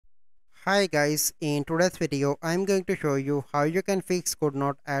Hi guys, in today's video I'm going to show you how you can fix could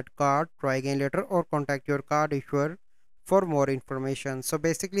not add card, try again later or contact your card issuer for more information. So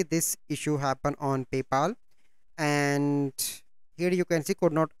basically this issue happened on PayPal and here you can see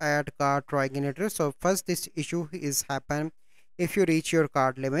could not add card, try again later. So first this issue is happen if you reach your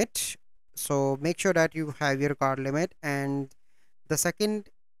card limit. So make sure that you have your card limit, and the second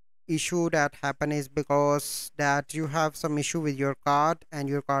issue that happen is because that you have some issue with your card and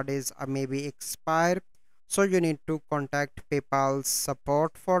your card is maybe expired, so you need to contact PayPal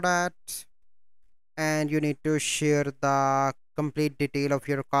support for that, and you need to share the complete detail of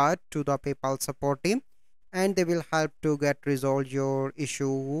your card to the PayPal support team, and they will help to get resolve your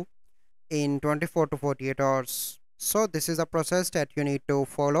issue in 24 to 48 hours. So this is a process that you need to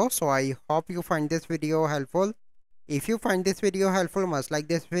follow. So I hope you find this video helpful. If you find this video helpful, must like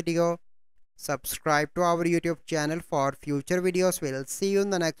this video, subscribe to our YouTube channel for future videos. We'll see you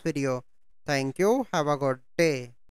in the next video. Thank you. Have a good day.